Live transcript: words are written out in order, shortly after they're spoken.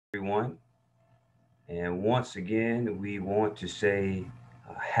everyone. And once again, we want to say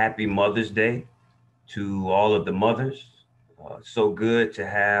happy Mother's Day to all of the mothers. So good to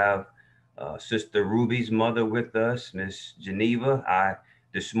have Sister Ruby's mother with us, Miss Geneva.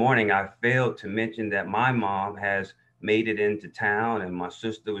 This morning I failed to mention that my mom has made it into town, and my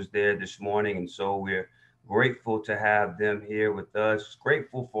sister was there this morning, and so we're grateful to have them here with us.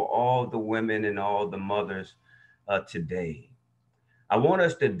 Grateful for all the women and all the mothers today. I want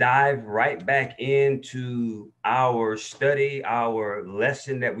us to dive right back into our study, our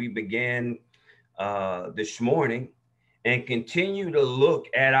lesson that we began this morning, and continue to look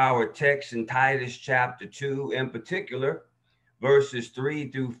at our text in Titus chapter 2, in particular, verses 3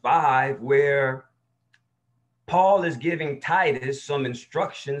 through 5, where Paul is giving Titus some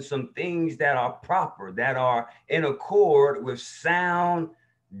instructions, some things that are proper, that are in accord with sound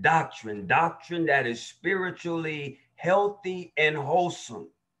doctrine that is spiritually healthy and wholesome.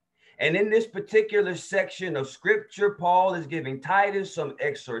 And in this particular section of scripture, Paul is giving Titus some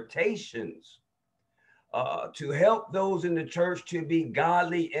exhortations to help those in the church to be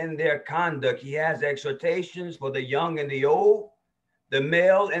godly in their conduct. He has exhortations for the young and the old, the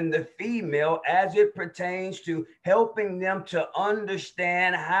male and the female, as it pertains to helping them to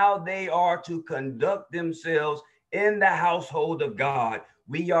understand how they are to conduct themselves in the household of God.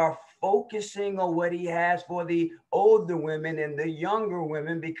 We are focusing on what he has for the older women and the younger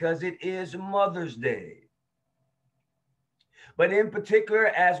women because it is Mother's Day. But in particular,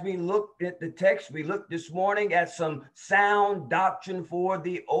 as we looked at the text, we looked this morning at some sound doctrine for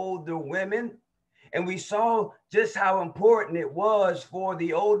the older women. And we saw just how important it was for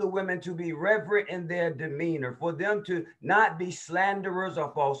the older women to be reverent in their demeanor, for them to not be slanderers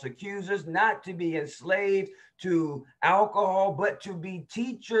or false accusers, not to be enslaved to alcohol, but to be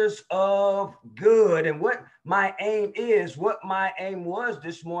teachers of good. And what my aim was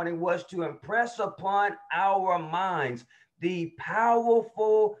this morning was to impress upon our minds the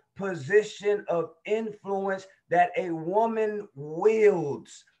powerful position of influence that a woman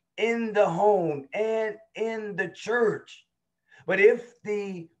wields in the home and in the church. But if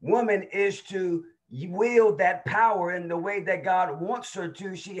the woman is to wield that power in the way that God wants her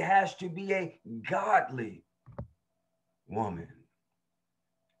to, she has to be a godly woman.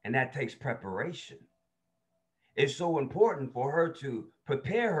 And that takes preparation. It's so important for her to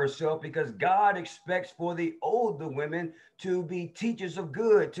prepare herself because God expects for the older women to be teachers of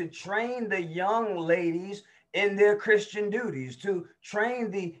good, to train the young ladies in their Christian duties, to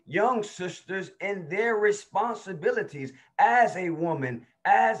train the young sisters in their responsibilities as a woman,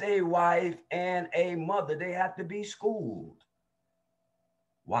 as a wife, and a mother. They have to be schooled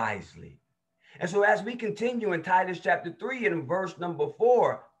wisely. And so as we continue in Titus chapter 3 and verse number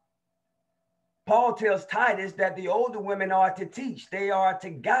 4, Paul tells Titus that the older women are to teach, they are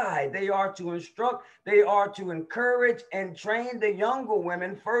to guide, they are to instruct, they are to encourage and train the younger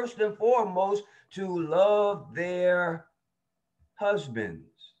women first and foremost to love their husbands.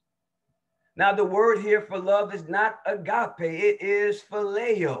 Now, the word here for love is not agape, it is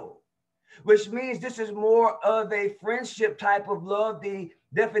phileo, which means this is more of a friendship type of love. The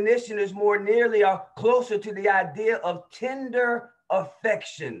definition is more nearly or closer to the idea of tender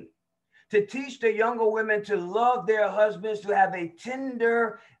affection. To teach the younger women to love their husbands, to have a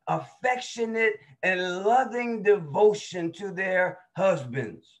tender, affectionate, and loving devotion to their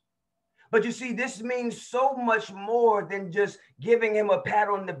husbands. But you see, this means so much more than just giving him a pat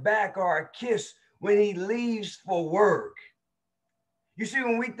on the back or a kiss when he leaves for work. You see,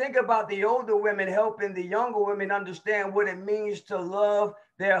 when we think about the older women helping the younger women understand what it means to love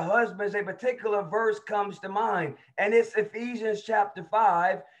their husbands, a particular verse comes to mind, and it's Ephesians chapter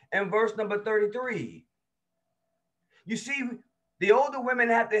 5 and verse number 33. You see, the older women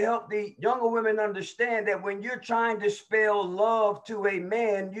have to help the younger women understand that when you're trying to spell love to a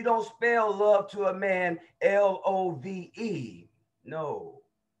man, you don't spell love to a man L-O-V-E. No.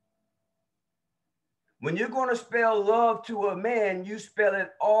 When you're going to spell love to a man, you spell it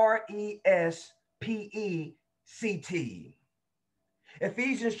R-E-S-P-E-C-T.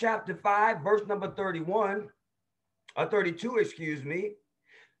 Ephesians chapter 5, verse number 32, excuse me.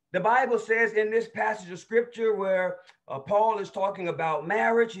 The Bible says in this passage of scripture where Paul is talking about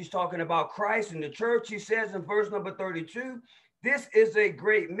marriage, he's talking about Christ and the church. He says in verse number 32, this is a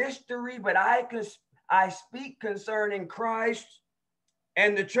great mystery, but I speak concerning Christ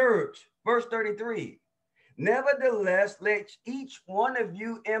and the church. Verse 33, nevertheless, let each one of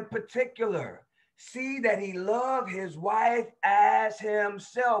you in particular see that he loved his wife as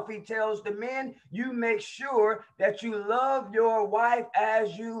himself. He tells the men, you make sure that you love your wife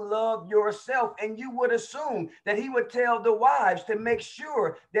as you love yourself. And you would assume that he would tell the wives to make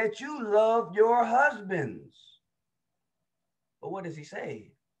sure that you love your husbands. But what does he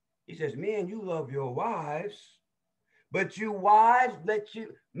say? He says, men, you love your wives, but you wives, let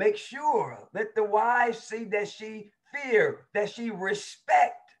the wives see that she fear, that she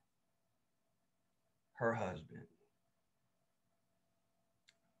respect her husband.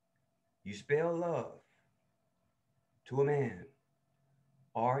 You spell love to a man,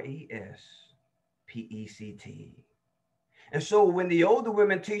 Respect. And so when the older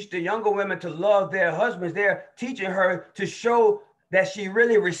women teach the younger women to love their husbands, they're teaching her to show that she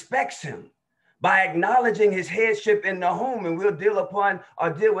really respects him by acknowledging his headship in the home. And we'll deal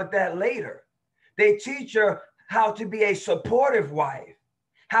with that later. They teach her how to be a supportive wife,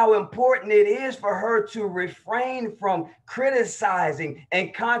 how important it is for her to refrain from criticizing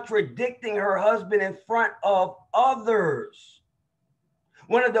and contradicting her husband in front of others.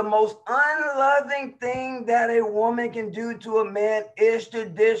 One of the most unloving things that a woman can do to a man is to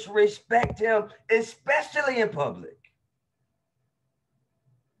disrespect him, especially in public.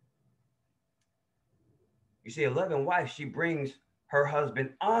 You see, a loving wife, she brings her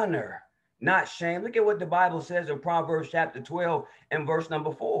husband honor, not shame. Look at what the Bible says in Proverbs chapter 12 and verse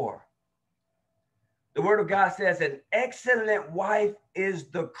number 4. The word of God says an excellent wife is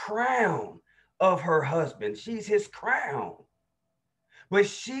the crown of her husband. She's his crown. But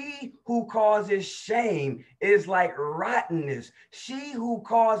she who causes shame is like rottenness. She who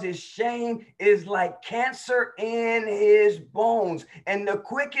causes shame is like cancer in his bones. And the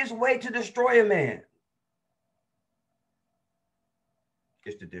quickest way to destroy a man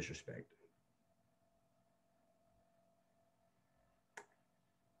is to disrespect.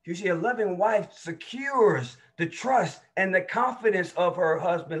 You see, a loving wife secures the trust and the confidence of her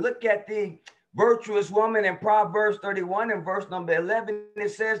husband. Look at the virtuous woman in Proverbs 31 and verse number 11. It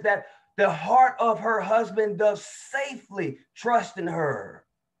says that the heart of her husband does safely trust in her.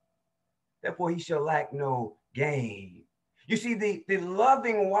 Therefore, he shall lack no gain. You see, the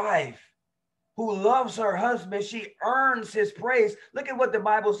loving wife who loves her husband, she earns his praise. Look at what the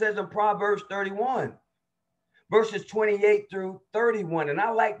Bible says in Proverbs 31. Verses 28 through 31. And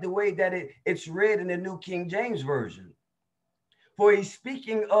I like the way that it's read in the New King James Version. For he's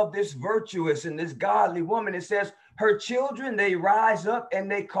speaking of this virtuous and this godly woman. It says, her children, they rise up and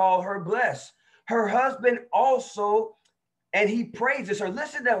they call her blessed. Her husband also, and he praises her.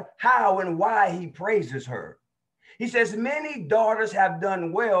 Listen to how and why he praises her. He says, many daughters have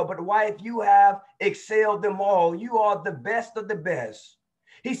done well, but wife, you have excelled them all. You are the best of the best.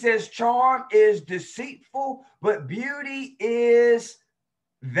 He says, charm is deceitful, but beauty is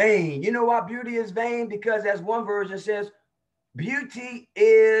vain. You know why beauty is vain? Because as one version says, beauty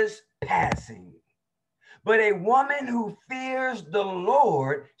is passing. But a woman who fears the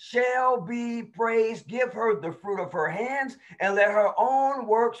Lord shall be praised. Give her the fruit of her hands and let her own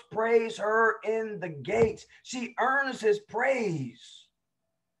works praise her in the gates. She earns his praise.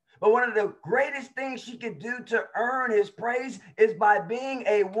 But one of the greatest things she could do to earn his praise is by being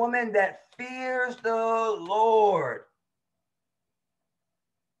a woman that fears the Lord.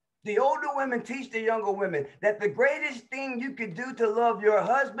 The older women teach the younger women that the greatest thing you could do to love your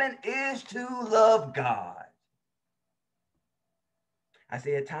husband is to love God. I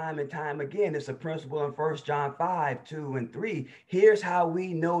say it time and time again, it's a principle in 1 John 5, 2 and 3. Here's how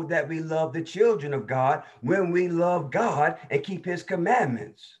we know that we love the children of God, when we love God and keep his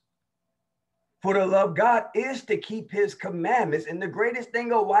commandments. For to love God is to keep his commandments. And the greatest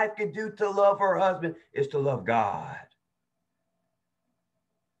thing a wife can do to love her husband is to love God.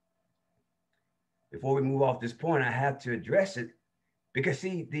 Before we move off this point, I have to address it. Because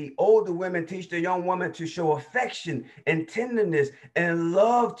see, the older women teach the young woman to show affection and tenderness and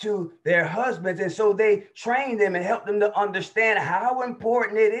love to their husbands. And so they train them and help them to understand how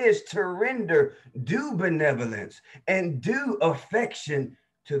important it is to render due benevolence and due affection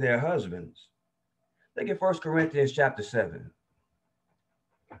to their husbands. Look at 1 Corinthians chapter 7.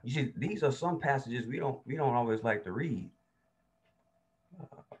 You see, these are some passages we don't always like to read.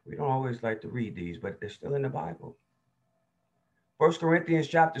 We don't always like to read these, but they're still in the Bible. 1 Corinthians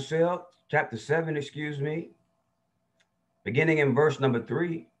chapter 7, beginning in verse number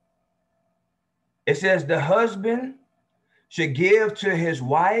 3. It says, the husband should give to his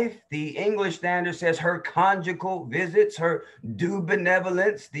wife, the English Standard says, her conjugal visits, her due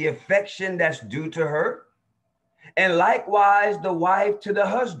benevolence, the affection that's due to her. And likewise, the wife to the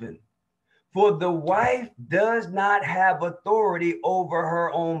husband. For the wife does not have authority over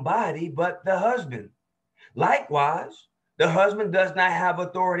her own body, but the husband. Likewise, the husband does not have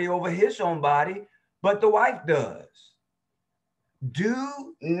authority over his own body, but the wife does.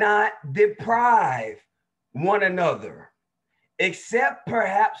 Do not deprive one another, except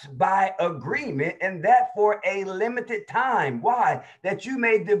perhaps by agreement, and that for a limited time. Why? That you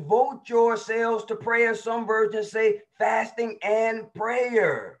may devote yourselves to prayer. Some versions say fasting and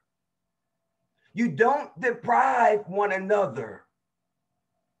prayer. You don't deprive one another,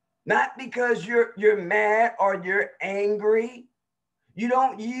 not because you're mad or you're angry. You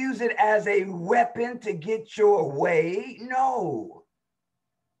don't use it as a weapon to get your way. No.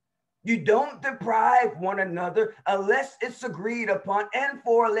 You don't deprive one another unless it's agreed upon and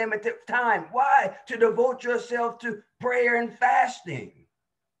for a limited time. Why? To devote yourself to prayer and fasting.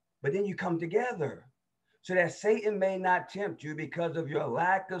 But then you come together so that Satan may not tempt you because of your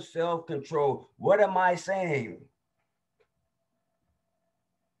lack of self-control. What am I saying?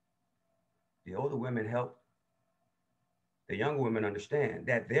 The older women help the younger women understand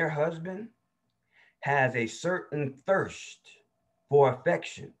that their husband has a certain thirst for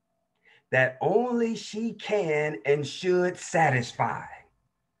affection that only she can and should satisfy.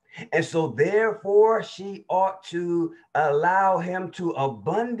 And so therefore she ought to allow him to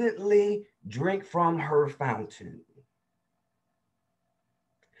abundantly drink from her fountain.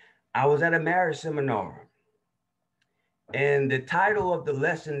 I was at a marriage seminar, and the title of the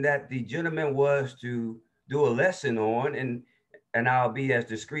lesson that the gentleman was to do a lesson on, and I'll be as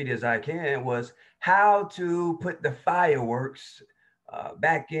discreet as I can, was how to put the fireworks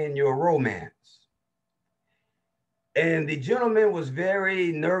back in your romance. And the gentleman was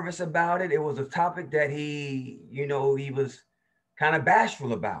very nervous about it. It was a topic that he was kind of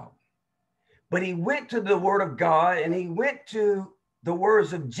bashful about. But he went to the Word of God and he went to the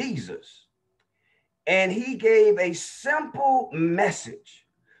words of Jesus. And he gave a simple message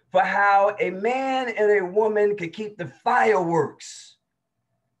for how a man and a woman could keep the fireworks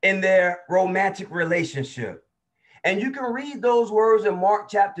in their romantic relationship. And you can read those words in Mark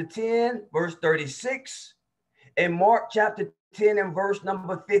chapter 10, verse 36, and Mark chapter 10 and verse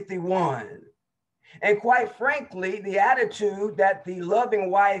number 51. And quite frankly, the attitude that the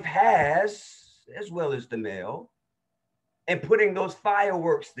loving wife has, as well as the male, and putting those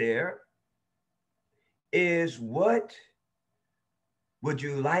fireworks there is, what would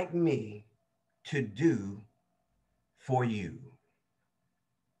you like me to do for you?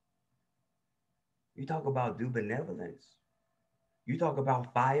 You talk about do benevolence. You talk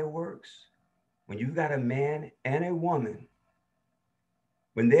about fireworks. When you've got a man and a woman,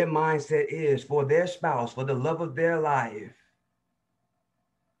 when their mindset is for their spouse, for the love of their life,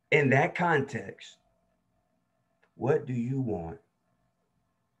 in that context, what do you want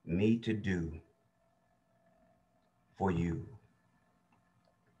me to do for you?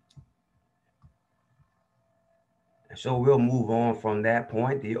 So we'll move on from that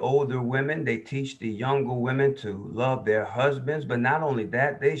point. The older women, they teach the younger women to love their husbands, but not only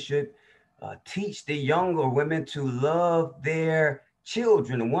that, they should teach the younger women to love their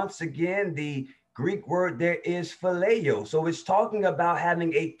children. Once again, the Greek word there is phileo. So it's talking about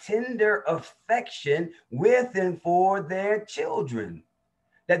having a tender affection with and for their children,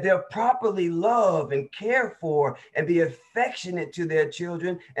 that they're properly loved and cared for and be affectionate to their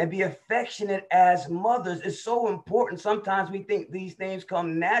children and be affectionate as mothers is so important. Sometimes we think these things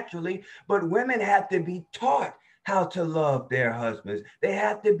come naturally, but women have to be taught how to love their husbands. They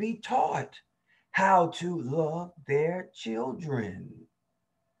have to be taught how to love their children.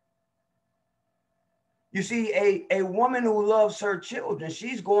 You see, a woman who loves her children,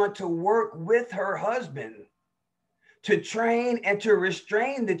 she's going to work with her husband to train and to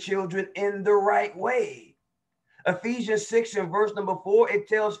restrain the children in the right way. Ephesians 6 and verse number 4, it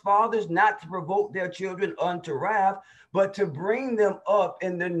tells fathers not to provoke their children unto wrath, but to bring them up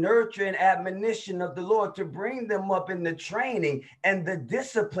in the nurture and admonition of the Lord, to bring them up in the training and the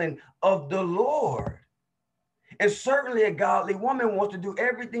discipline of the Lord. And certainly a godly woman wants to do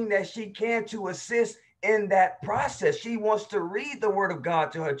everything that she can to assist in that process. She wants to read the word of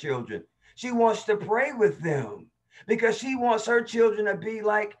God to her children. She wants to pray with them because she wants her children to be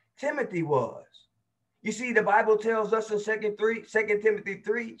like Timothy was. You see, the Bible tells us in 2 Timothy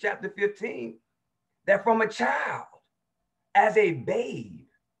 3, chapter 15, that from a child, as a babe,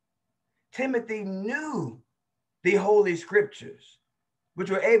 Timothy knew the Holy Scriptures, which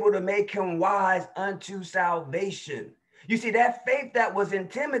were able to make him wise unto salvation. You see, that faith that was in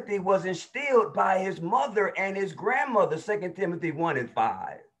Timothy was instilled by his mother and his grandmother, 2 Timothy 1 and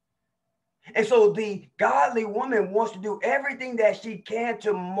 5. And so the godly woman wants to do everything that she can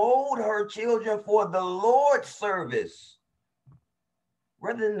to mold her children for the Lord's service,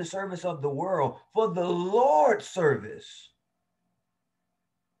 rather than the service of the world, for the Lord's service,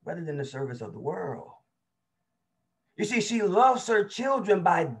 rather than the service of the world. You see, she loves her children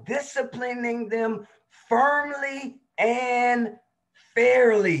by disciplining them firmly and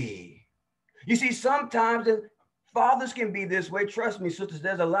fairly. You see, sometimes fathers can be this way. Trust me, sisters,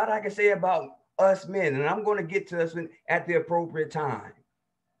 there's a lot I can say about us men, and I'm going to get to us at the appropriate time.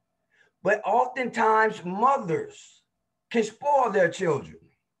 But oftentimes, mothers can spoil their children.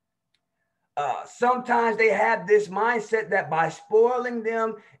 Sometimes they have this mindset that by spoiling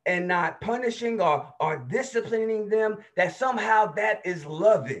them and not punishing or disciplining them, that somehow that is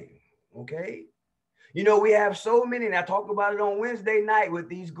loving, okay? You know, we have so many, and I talked about it on Wednesday night with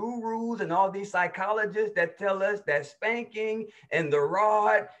these gurus and all these psychologists that tell us that spanking and the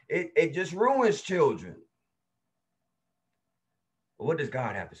rod, it just ruins children. But what does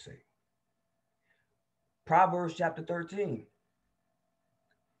God have to say? Proverbs chapter 13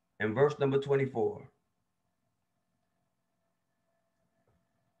 and verse number 24.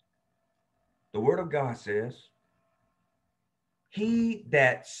 The word of God says, he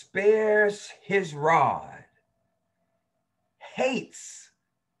that spares his rod hates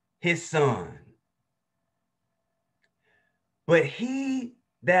his son, but he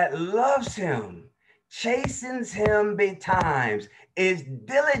that loves him chastens him betimes, is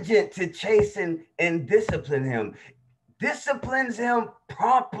diligent to chasten and discipline him, disciplines him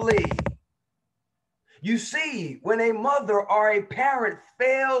promptly. You see, when a mother or a parent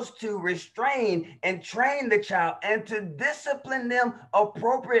fails to restrain and train the child and to discipline them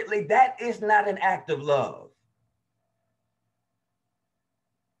appropriately, that is not an act of love.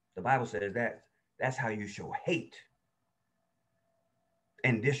 The Bible says that that's how you show hate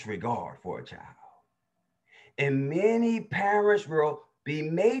and disregard for a child. And many parents will be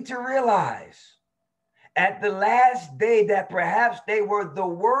made to realize at the last day that perhaps they were the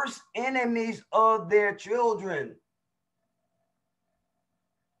worst enemies of their children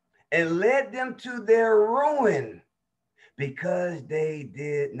and led them to their ruin because they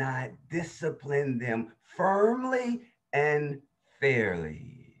did not discipline them firmly and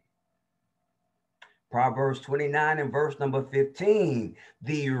fairly. Proverbs 29 and verse number 15,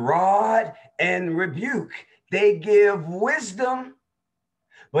 the rod and rebuke, they give wisdom,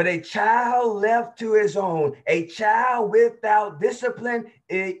 but a child left to his own, a child without discipline,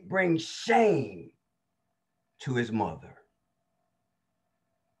 it brings shame to his mother.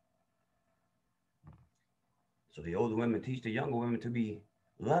 So the older women teach the younger women to be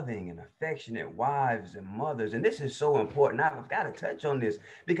loving and affectionate wives and mothers. And this is so important. I've got to touch on this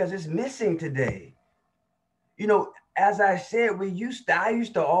because it's missing today. You know, as I said, I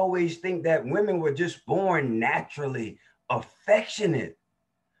used to always think that women were just born naturally affectionate.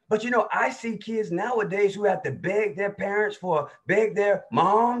 But, you know, I see kids nowadays who have to beg their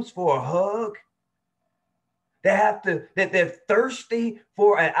moms for a hug. That they're thirsty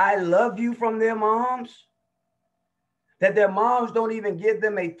for an I love you from their moms. That their moms don't even give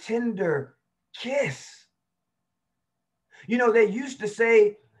them a tender kiss. You know, they used to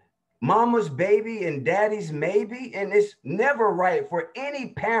say mama's baby and daddy's maybe, and it's never right for any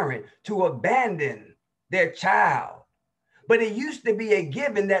parent to abandon their child. But it used to be a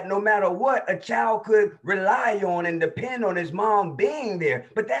given that no matter what, a child could rely on and depend on his mom being there.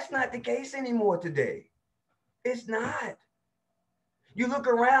 But that's not the case anymore today. It's not. You look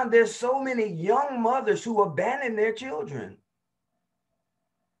around, there's so many young mothers who abandon their children.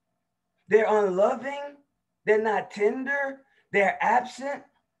 They're unloving. They're not tender. They're absent.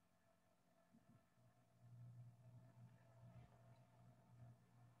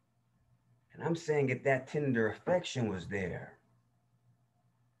 And I'm saying if that tender affection was there,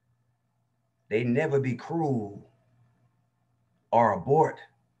 they'd never be cruel or abort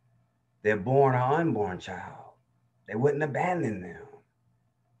their born or unborn child. They wouldn't abandon them.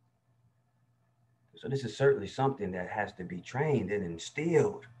 So this is certainly something that has to be trained and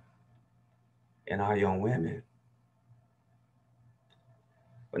instilled in our young women.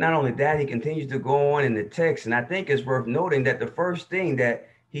 But not only that, he continues to go on in the text, and I think it's worth noting that the first thing that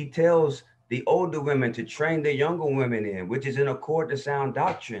he tells the older women to train the younger women in, which is in accord to sound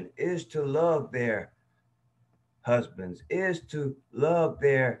doctrine, is to love their husbands, is to love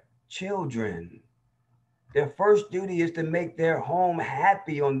their children. Their first duty is to make their home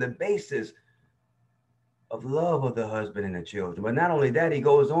happy on the basis of love of the husband and the children. But not only that, he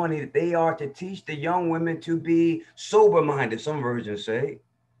goes on, they are to teach the young women to be sober-minded, some versions say,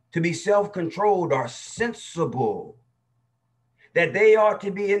 to be self-controlled or sensible. that they are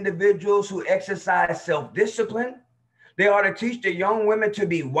to be individuals who exercise self-discipline. They are to teach the young women to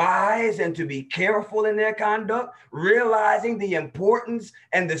be wise and to be careful in their conduct, realizing the importance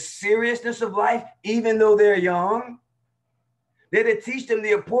and the seriousness of life, even though they're young. They're to teach them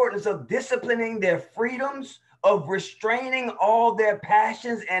the importance of disciplining their freedoms, of restraining all their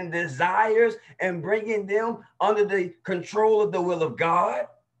passions and desires and bringing them under the control of the will of God.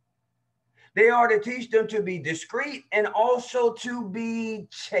 They are to teach them to be discreet and also to be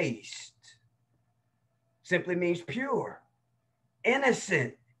chaste. Simply means pure,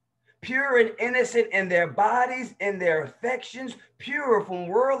 innocent, pure and innocent in their bodies, in their affections, pure from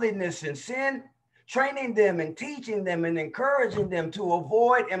worldliness and sin, training them and teaching them and encouraging them to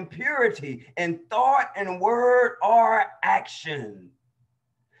avoid impurity in thought and word or action,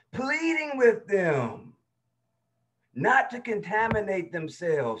 pleading with them not to contaminate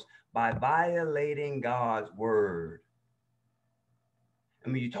themselves by violating God's word.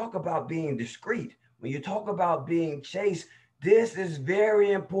 And when you talk about being discreet, when you talk about being chaste, this is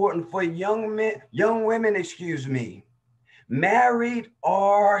very important for young women, married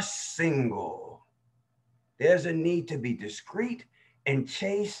or single. There's a need to be discreet and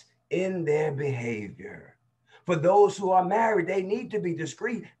chaste in their behavior. For those who are married, they need to be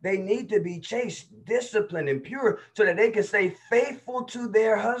discreet. They need to be chaste, disciplined, and pure so that they can stay faithful to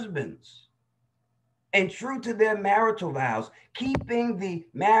their husbands and true to their marital vows, keeping the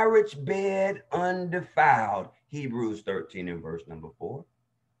marriage bed undefiled. Hebrews 13 and verse number 4.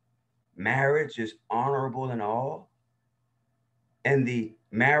 Marriage is honorable in all, and the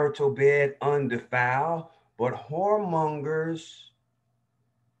marital bed undefiled, but whoremongers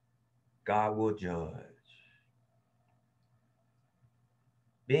God will judge.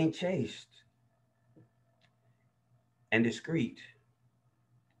 Being chaste and discreet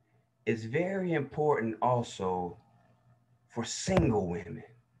is very important also for single women.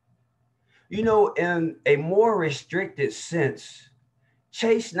 You know, in a more restricted sense,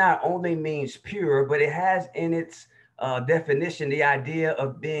 chaste not only means pure, but it has in its definition the idea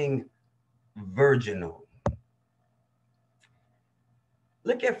of being virginal.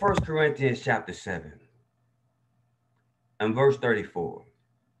 Look at 1 Corinthians chapter 7 and verse 34.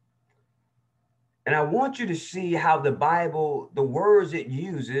 And I want you to see how the Bible, the words it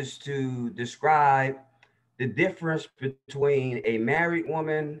uses to describe the difference between a married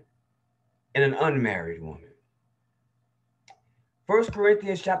woman and an unmarried woman. 1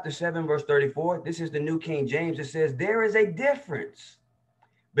 Corinthians chapter 7, verse 34, this is the New King James. It says, there is a difference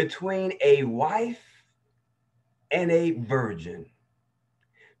between a wife and a virgin.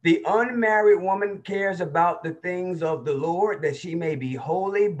 The unmarried woman cares about the things of the Lord, that she may be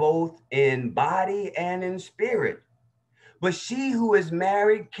holy both in body and in spirit. But she who is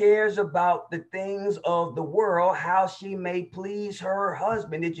married cares about the things of the world, how she may please her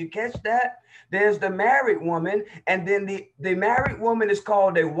husband. Did you catch that? There's the married woman, and then the married woman is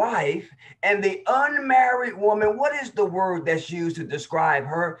called a wife, and the unmarried woman, what is the word that's used to describe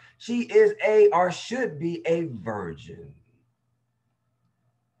her? She is or should be a virgin.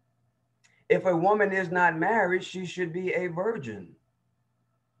 If a woman is not married, she should be a virgin.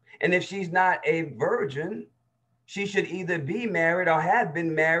 And if she's not a virgin, she should either be married or have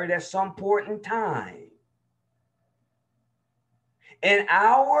been married at some point in time. And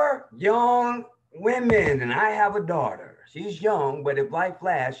our young women, and I have a daughter, she's young, but if life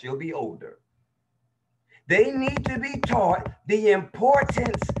lasts, she'll be older. They need to be taught the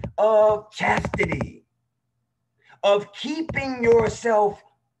importance of chastity, of keeping yourself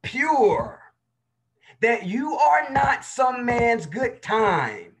pure, that you are not some man's good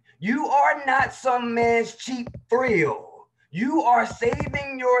time. You are not some man's cheap thrill. You are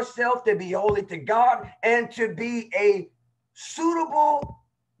saving yourself to be holy to God and to be a suitable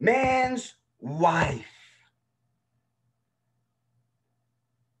man's wife.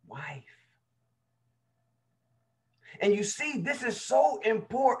 Wife. And you see, this is so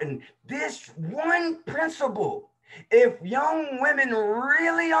important. This one principle, if young women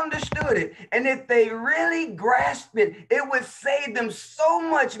really understood it, and if they really grasped it, it would save them so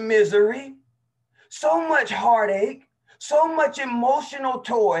much misery, so much heartache, so much emotional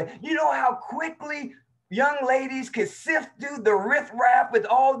toil. You know how quickly young ladies could sift through the riffraff with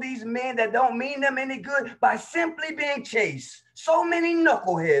all these men that don't mean them any good by simply being chaste. So many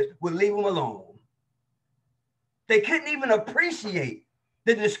knuckleheads would leave them alone. They couldn't even appreciate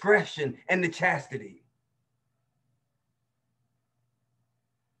the discretion and the chastity.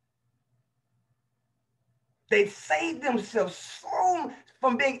 They saved themselves so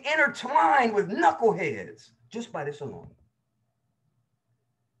from being intertwined with knuckleheads just by this alone.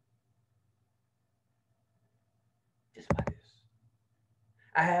 Just by this.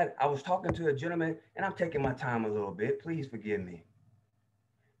 I was talking to a gentleman, and I'm taking my time a little bit. Please forgive me.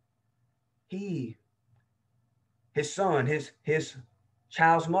 He, his son, his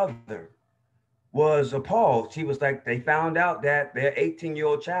child's mother was appalled. She was like, they found out that their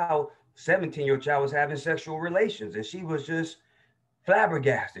 18-year-old child, 17-year-old child was having sexual relations, and she was just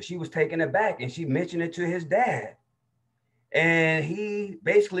flabbergasted. She was taken aback, and she mentioned it to his dad. And he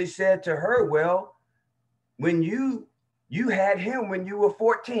basically said to her, well, when you had him when you were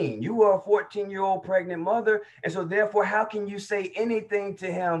 14. You were a 14-year-old pregnant mother. And so therefore, how can you say anything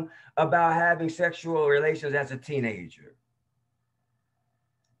to him about having sexual relations as a teenager?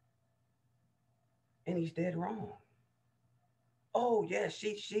 And he's dead wrong. Oh, yes,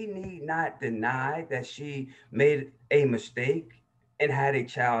 she need not deny that she made a mistake and had a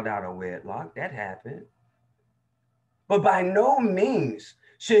child out of wedlock. That happened. But by no means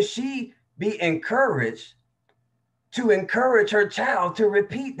should she be encouraged to encourage her child to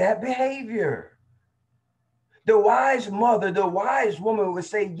repeat that behavior. The wise mother, the wise woman would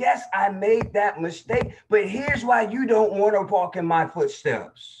say, yes, I made that mistake, but here's why you don't want to walk in my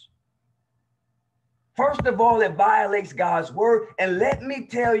footsteps. First of all, it violates God's word. And let me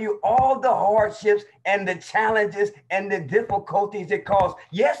tell you all the hardships and the challenges and the difficulties it caused.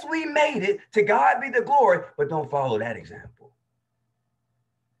 Yes, we made it. To God be the glory, but don't follow that example.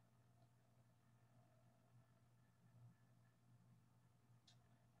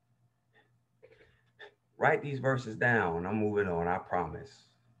 Write these verses down. I'm moving on, I promise.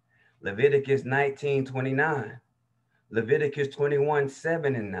 Leviticus 19:29, Leviticus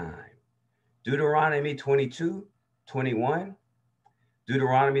 21:7 and 9, Deuteronomy 22:21,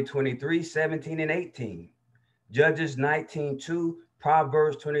 Deuteronomy 23:17 and 18, Judges 19:2,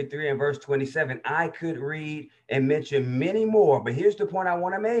 Proverbs 23 and verse 27. I could read and mention many more, but here's the point I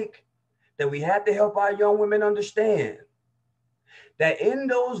want to make, that we have to help our young women understand that in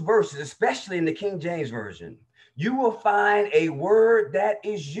those verses, especially in the King James Version, you will find a word that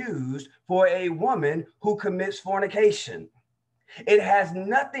is used for a woman who commits fornication. It has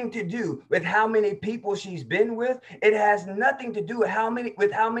nothing to do with how many people she's been with. It has nothing to do with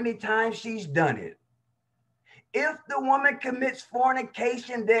how many times she's done it. If the woman commits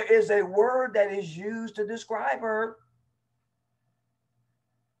fornication, there is a word that is used to describe her.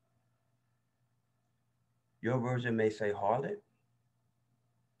 Your version may say harlot.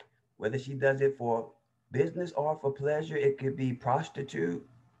 Whether she does it for business or for pleasure, it could be prostitute.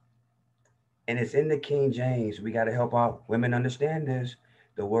 And it's in the King James. We got to help our women understand this.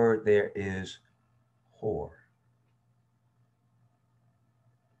 The word there is whore.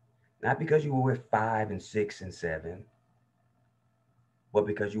 Not because you were with 5 and 6 and 7, but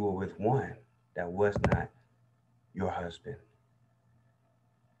because you were with one that was not your husband.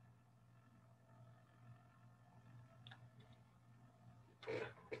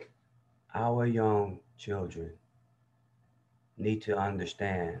 Our young children need to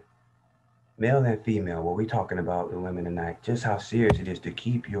understand, male and female, what we're talking about with women tonight, just how serious it is to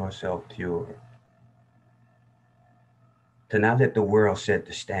keep yourself pure. To not let the world set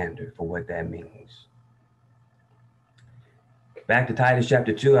the standard for what that means. Back to Titus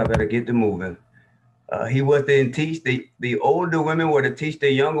chapter 2, I better get to moving. He was to teach the older women were to teach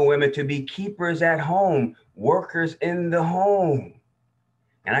the younger women to be keepers at home, workers in the home.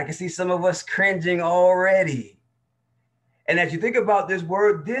 And I can see some of us cringing already. And as you think about this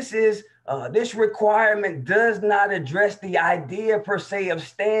word, this requirement does not address the idea per se of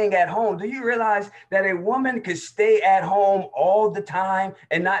staying at home. Do you realize that a woman could stay at home all the time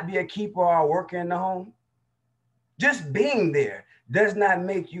and not be a keeper or a worker in the home? Just being there does not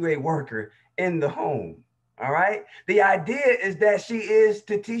make you a worker in the home. All right. The idea is that she is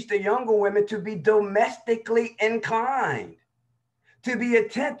to teach the younger women to be domestically inclined, to be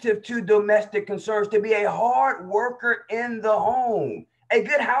attentive to domestic concerns, to be a hard worker in the home, a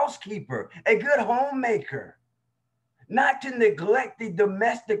good housekeeper, a good homemaker, not to neglect the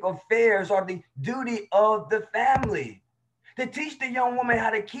domestic affairs or the duty of the family, to teach the young woman how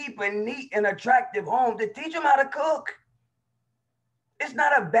to keep a neat and attractive home, to teach them how to cook. It's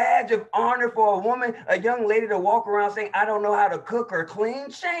not a badge of honor for a woman, a young lady, to walk around saying, I don't know how to cook or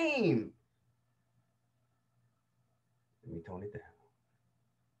clean. Shame. Let me tone it down.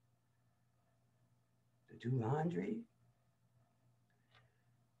 To do laundry.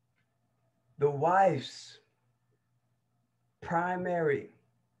 The wife's primary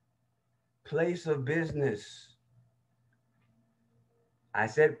place of business, I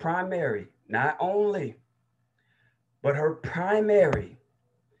said primary, not only, but her primary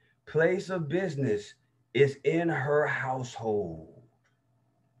place of business is in her household.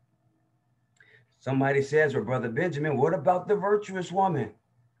 Somebody says, well, Brother Benjamin, what about the virtuous woman?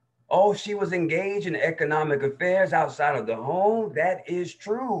 Oh, she was engaged in economic affairs outside of the home. That is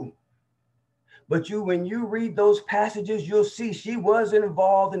true. But when you read those passages, you'll see she was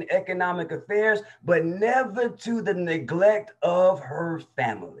involved in economic affairs, but never to the neglect of her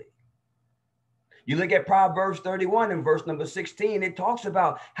family. You look at Proverbs 31 and verse number 16, it talks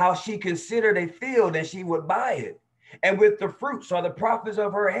about how she considered a field and she would buy it. And with the fruits or the profits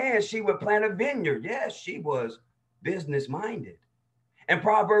of her hands, she would plant a vineyard. Yes, she was business minded. In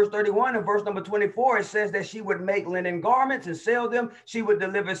Proverbs 31 and verse number 24, it says that she would make linen garments and sell them. She would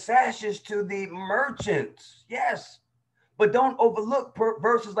deliver sashes to the merchants. Yes, but don't overlook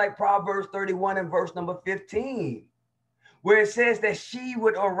verses like Proverbs 31 and verse number 15, where it says that she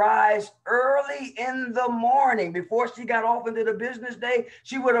would arise early in the morning. Before she got off into the business day,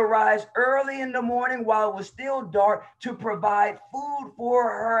 she would arise early in the morning while it was still dark to provide food for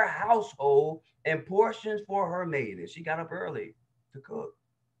her household and portions for her maidens. She got up early to cook,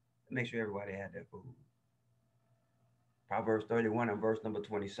 to make sure everybody had their food. Proverbs 31 and verse number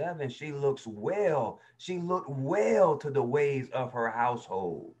 27, she looks well. She looked well to the ways of her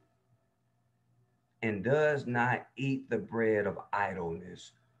household and does not eat the bread of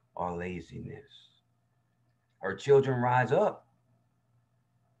idleness or laziness. Her children rise up.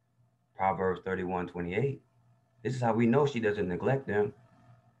 Proverbs 31:28. This is how we know she doesn't neglect them.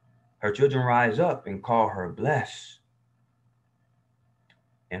 Her children rise up and call her blessed,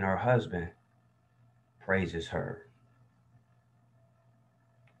 and her husband praises her.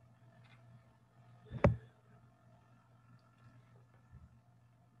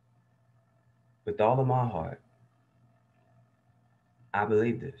 With all of my heart, I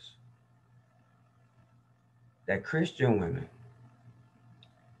believe this, that Christian women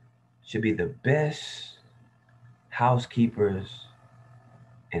should be the best housekeepers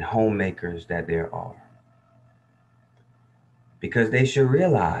and homemakers that there are. Because they should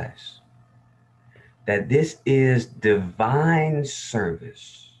realize that this is divine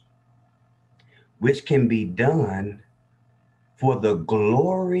service, which can be done for the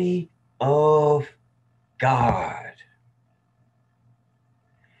glory of God.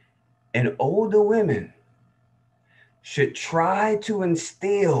 And older women should try to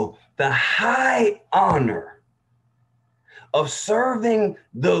instill the high honor of serving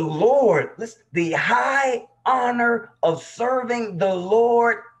the Lord. Listen, the high honor of serving the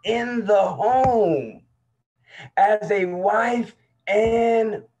Lord in the home as a wife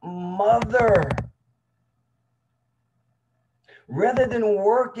and mother. Rather than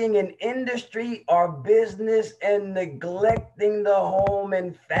working in industry or business and neglecting the home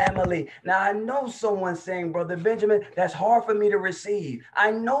and family. Now, I know someone saying, Brother Benjamin, that's hard for me to receive.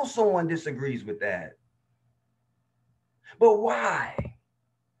 I know someone disagrees with that. But why?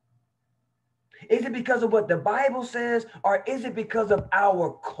 Is it because of what the Bible says, or is it because of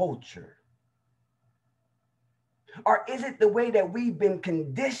our culture? Or is it the way that we've been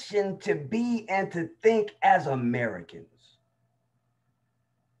conditioned to be and to think as Americans?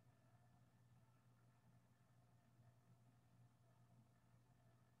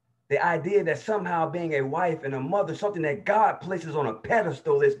 The idea that somehow being a wife and a mother, something that God places on a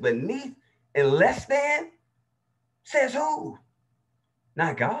pedestal, is beneath and less than? Says who?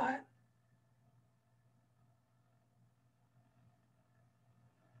 Not God.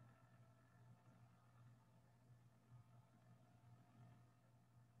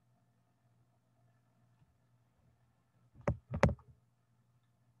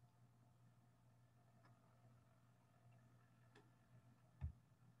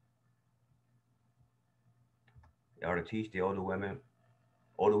 They ought to teach the older women.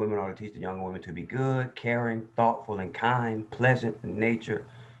 Older women ought to teach the younger women to be good, caring, thoughtful, and kind, pleasant in nature.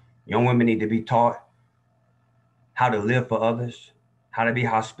 Young women need to be taught how to live for others, how to be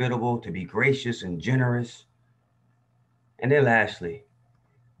hospitable, to be gracious and generous. And then lastly,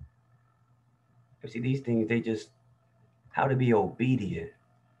 you see these things, they just, how to be obedient,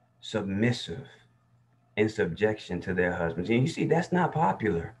 submissive, in subjection to their husbands. And you see, that's not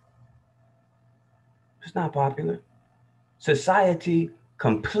popular. It's not popular. Society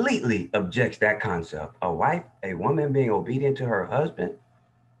completely objects that concept. A wife, a woman being obedient to her husband.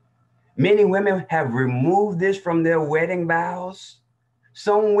 Many women have removed this from their wedding vows.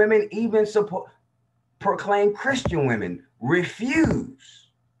 Some women even proclaim Christian women refuse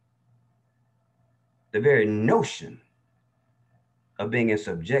the very notion of being in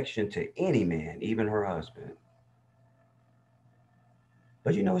subjection to any man, even her husband.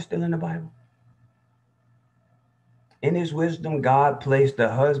 But you know it's still in the Bible. In his wisdom, God placed the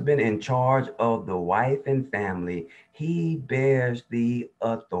husband in charge of the wife and family. He bears the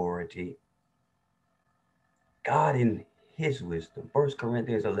authority. God, in his wisdom. 1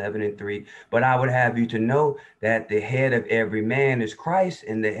 Corinthians 11:3. But I would have you to know that the head of every man is Christ,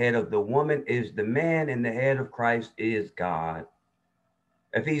 and the head of the woman is the man, and the head of Christ is God.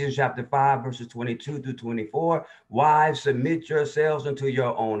 Ephesians chapter 5, verses 22 through 24. Wives, submit yourselves unto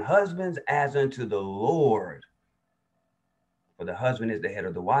your own husbands as unto the Lord. For the husband is the head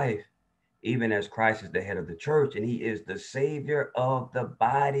of the wife, even as Christ is the head of the church, and he is the savior of the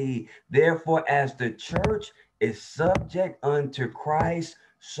body. Therefore, as the church is subject unto Christ,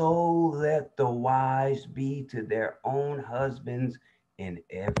 so let the wives be to their own husbands in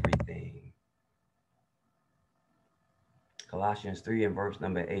everything. Colossians 3 and verse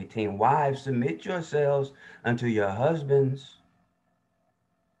number 18. Wives, submit yourselves unto your husbands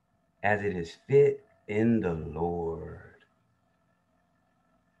as it is fit in the Lord.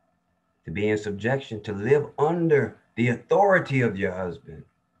 To be in subjection, to live under the authority of your husband,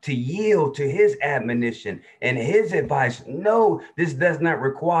 to yield to his admonition and his advice. No, this does not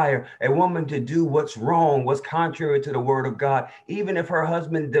require a woman to do what's wrong, what's contrary to the word of God. Even if her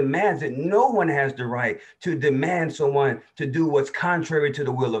husband demands it, no one has the right to demand someone to do what's contrary to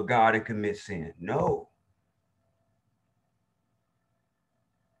the will of God and commit sin. No.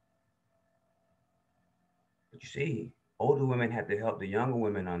 But you see, older women have to help the younger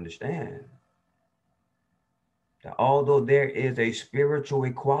women understand that although there is a spiritual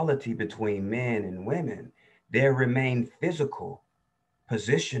equality between men and women, there remain physical,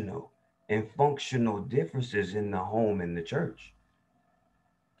 positional, and functional differences in the home and the church.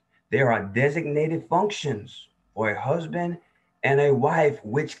 There are designated functions for a husband and a wife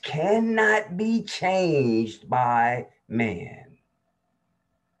which cannot be changed by man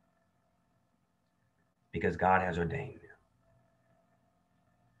because God has ordained them.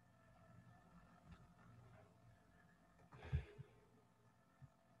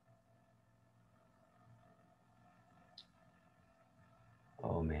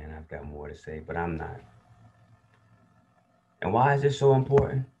 Oh man, I've got more to say, but I'm not. And why is this so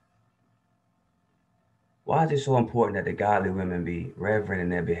important? Why is it so important that the godly women be reverent in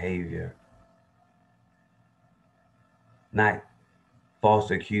their behavior? Not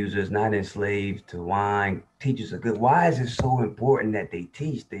false accusers, not enslaved to wine, teachers of good. Why is it so important that they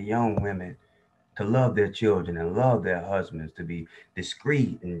teach the young women to love their children and love their husbands, to be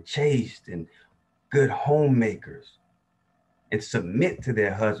discreet and chaste and good homemakers and submit to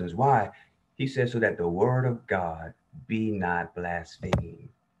their husbands? Why? He says, so that the word of God be not blasphemed,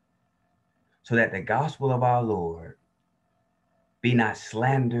 so that the gospel of our Lord be not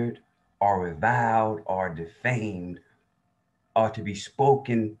slandered or reviled or defamed or to be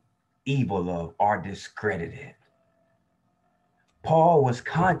spoken evil of or discredited. Paul was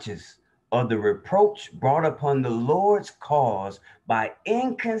conscious of the reproach brought upon the Lord's cause by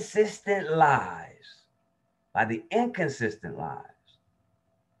inconsistent lies, by the inconsistent lives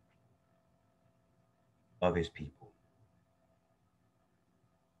of his people.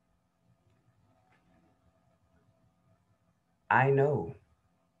 I know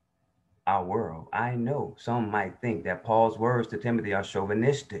our world. I know some might think that Paul's words to Timothy are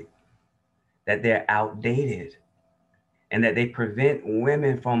chauvinistic, that they're outdated, and that they prevent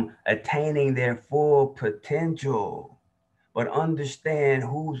women from attaining their full potential. But understand,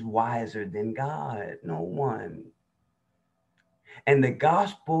 who's wiser than God? No one. And the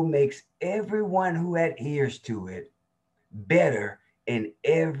gospel makes everyone who adheres to it better in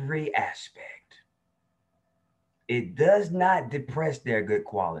every aspect. It does not depress their good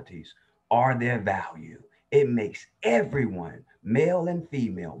qualities or their value. It makes everyone, male and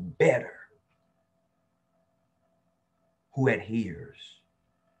female, better who adheres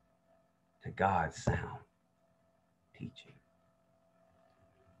to God's sound teaching.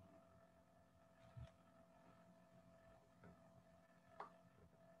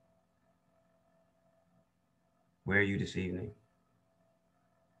 Where are you this evening?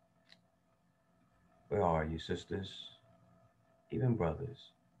 Where are you, sisters, even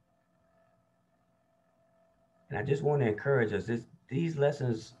brothers? And I just want to encourage us, these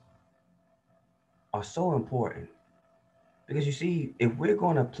lessons are so important because you see, if we're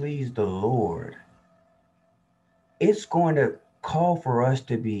going to please the Lord, it's going to call for us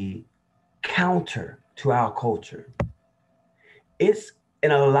to be counter to our culture. It's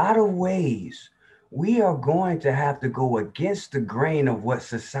in a lot of ways, we are going to have to go against the grain of what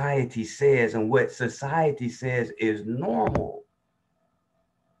society says and what society says is normal.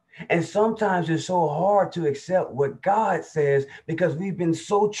 And sometimes it's so hard to accept what God says because we've been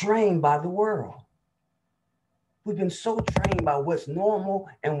so trained by the world. We've been so trained by what's normal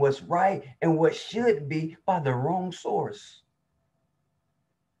and what's right and what should be by the wrong source.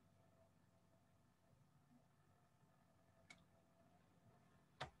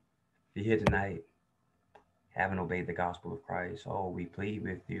 If you're here tonight, haven't obeyed the gospel of Christ, oh, we plead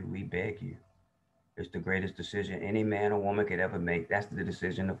with you, we beg you. It's the greatest decision any man or woman could ever make. That's the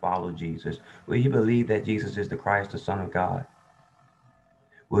decision to follow Jesus. Will you believe that Jesus is the Christ, the Son of God?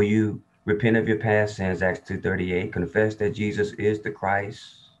 Will you repent of your past sins, Acts 2:38, confess that Jesus is the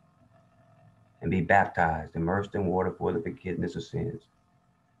Christ, and be baptized, immersed in water for the forgiveness of sins?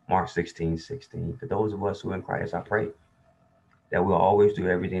 Mark 16:16. For those of us who are in Christ, I pray that we'll always do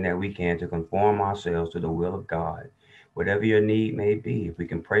everything that we can to conform ourselves to the will of God. Whatever your need may be, if we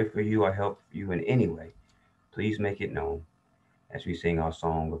can pray for you or help you in any way, please make it known as we sing our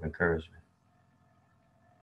song of encouragement.